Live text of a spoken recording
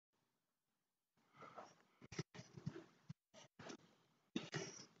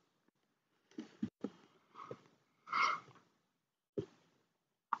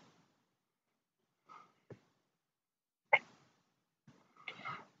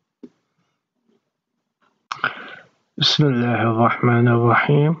بسم الله الرحمن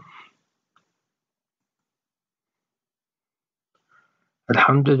الرحيم.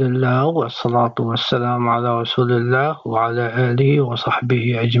 الحمد لله والصلاة والسلام على رسول الله وعلى آله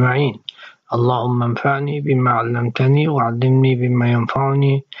وصحبه أجمعين. اللهم انفعني بما علمتني وعلمني بما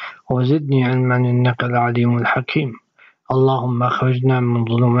ينفعني وزدني علما إنك العليم الحكيم. اللهم أخرجنا من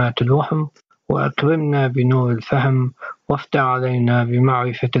ظلمات الوهم وأكرمنا بنور الفهم وافتح علينا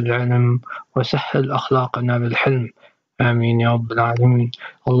بمعرفة العلم وسهل أخلاقنا بالحلم. آمين يا رب العالمين.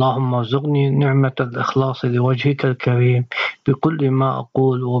 اللهم ارزقني نعمة الإخلاص لوجهك الكريم بكل ما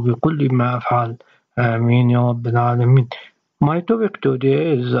أقول وبكل ما أفعل. آمين يا رب العالمين. My topic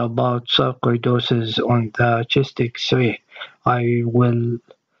today is about sarcoidosis on the chest X-ray. I will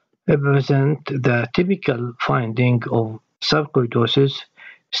represent the typical finding of sarcoidosis,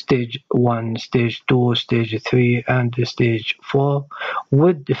 stage 1, stage 2, stage 3, and stage 4,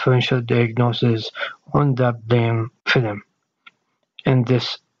 with differential diagnosis on the blame film in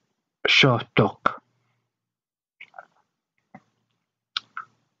this short talk.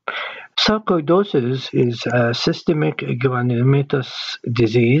 Sarcoidosis is a systemic granulomatous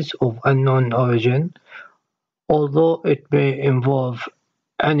disease of unknown origin, although it may involve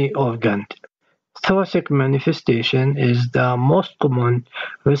any organ. Thoracic manifestation is the most common,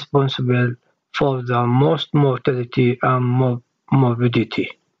 responsible for the most mortality and morbidity,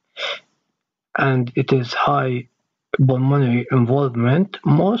 and it is high pulmonary involvement.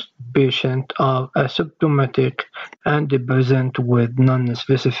 Most patients are asymptomatic and present with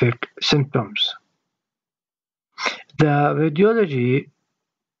non-specific symptoms. The radiology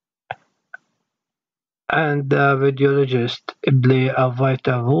and the radiologist play a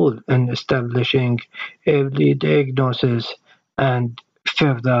vital role in establishing early diagnosis and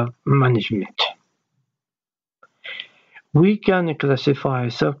further management. We can classify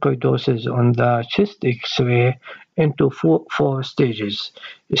sarcoidosis on the chest X-ray into four stages.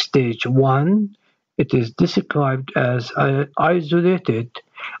 Stage 1, it is described as isolated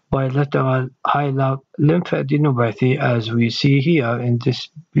bilateral hilar lymphadenopathy, as we see here in this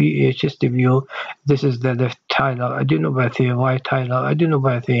chest view. This is the left hilar adenopathy, right hilar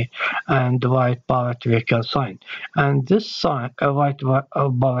adenopathy, and right paratracheal sign. And this sign, right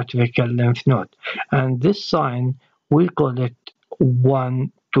paratracheal lymph node. And this sign, we call it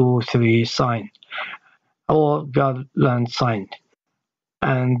 1, 2, 3 sign, or Garland sign.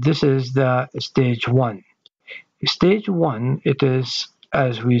 And this is the stage 1. Stage 1, it is,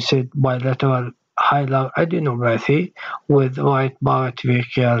 as we said, bilateral hilar adenopathy with right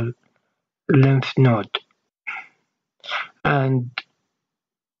paratracheal lymph node. And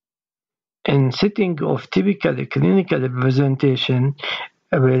in setting of typical clinical presentation,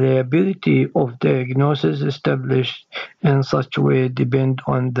 reliability of diagnosis established in such way depend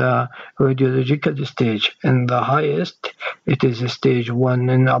on the radiological stage. In the highest, it is stage 1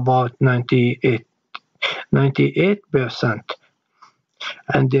 in about 98%,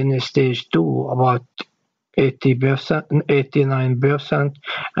 and in stage 2 about 80%, 89%,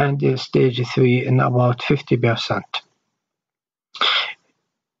 and in stage 3 in about 50%.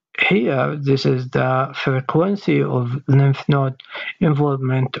 Here, this is the frequency of lymph node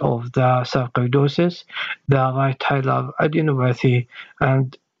involvement of the sarcoidosis. The right hilar adenopathy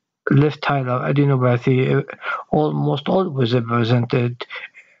and left hilar adenopathy almost always represented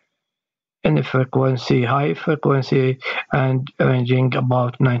in a frequency, high frequency, and ranging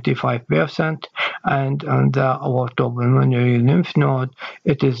about 95%. And on the aortopulmonary lymph node,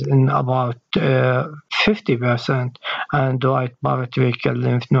 it is in about 50%, and right paratracheal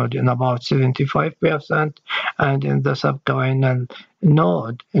lymph node in about 75%, and in the subcarinal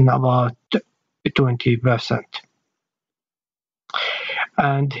node in about 20%.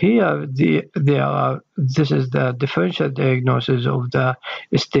 And here, this is the differential diagnosis of the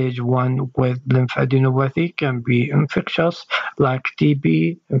stage 1 with lymphadenopathy. Can be infectious, like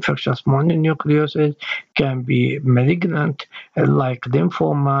TB, infectious mononucleosis, can be malignant, like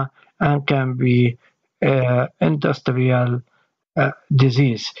lymphoma, and can be industrial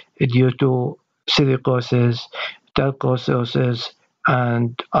disease due to silicosis, talcosis,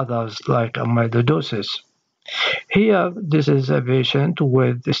 and others like amyloidosis. Here, this is a patient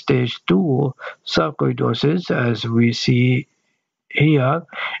with stage 2 sarcoidosis, as we see here.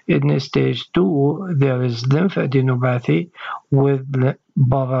 In stage 2, there is lymphadenopathy with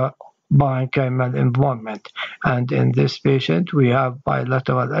parenchymal involvement, and in this patient, we have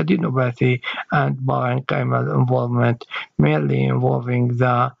bilateral adenopathy and parenchymal involvement, mainly involving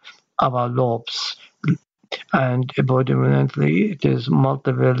the upper lobes. And predominantly it is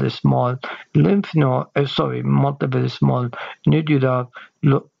multiple small nodular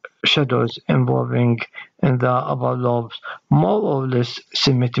shadows involving in the upper lobes more or less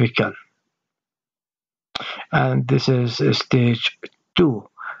symmetrical. And this is stage 2.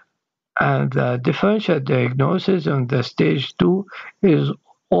 And the differential diagnosis on the stage 2 is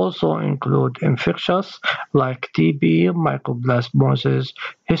also include infectious like TB, mycoplasmosis,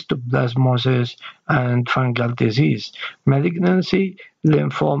 histoplasmosis, and fungal disease, malignancy,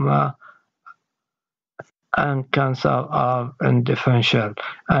 lymphoma, and cancer are indifferential,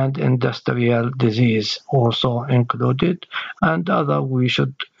 and industrial disease also included, and other we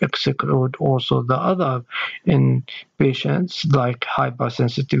should exclude also the other in patients like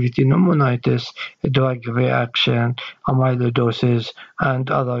hypersensitivity pneumonitis, drug reaction, amyloidosis,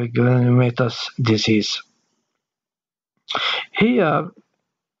 and other granulomatous disease. Here,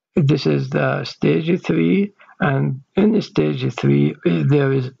 this is the stage 3, and in stage 3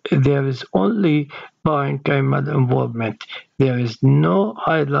 there is only parenchymal involvement. There is no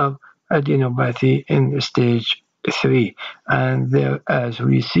hilar adenopathy in stage 3, and there, as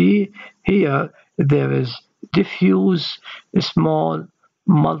we see here, there is diffuse small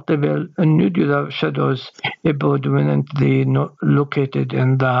multiple nodular shadows predominantly located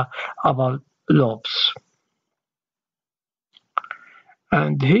in the upper lobes.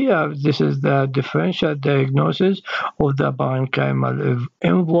 And here, this is the differential diagnosis of the parenchymal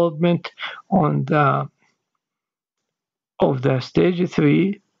involvement on the of the stage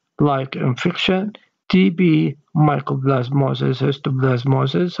 3, like infection, TB, mycoplasmosis,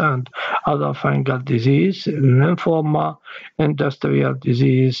 histoplasmosis, and other fungal disease, lymphoma, industrial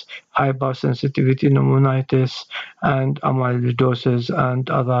disease, hypersensitivity pneumonitis, and amyloidosis,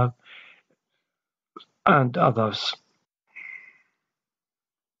 and others.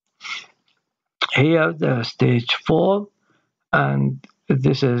 Here, the stage 4, and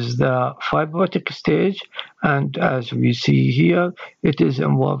this is the fibrotic stage, and as we see here, it is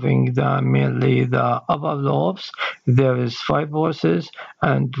involving mainly the upper lobes. There is fibrosis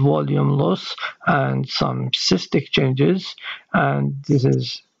and volume loss and some cystic changes, and this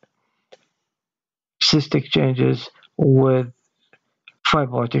is cystic changes with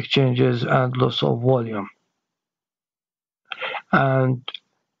fibrotic changes and loss of volume. And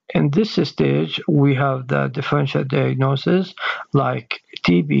in this stage, we have the differential diagnosis like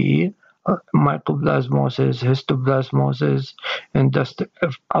TB, mycoplasmosis, histoplasmosis, and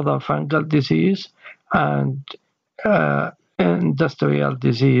other fungal disease, and industrial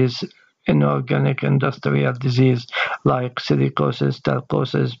disease, inorganic industrial disease like silicosis,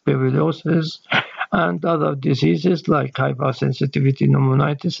 talcosis, berylosis, and other diseases like hypersensitivity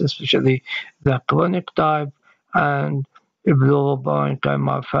pneumonitis, especially the chronic type, and Ibuprofen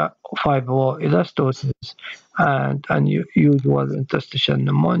fibroelastosis, and unusual interstitial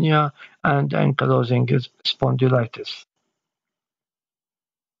pneumonia, and ankylosing spondylitis.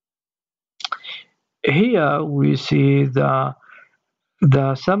 Here we see the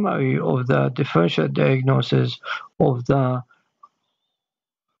summary of the differential diagnosis of the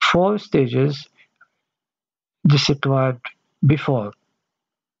 4 stages described before.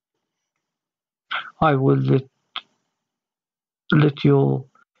 I will let you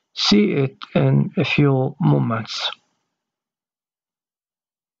see it in a few moments.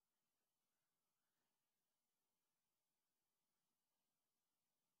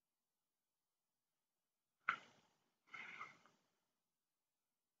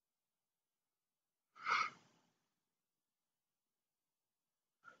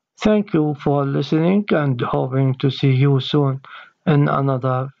 Thank you for listening and hoping to see you soon in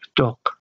another talk.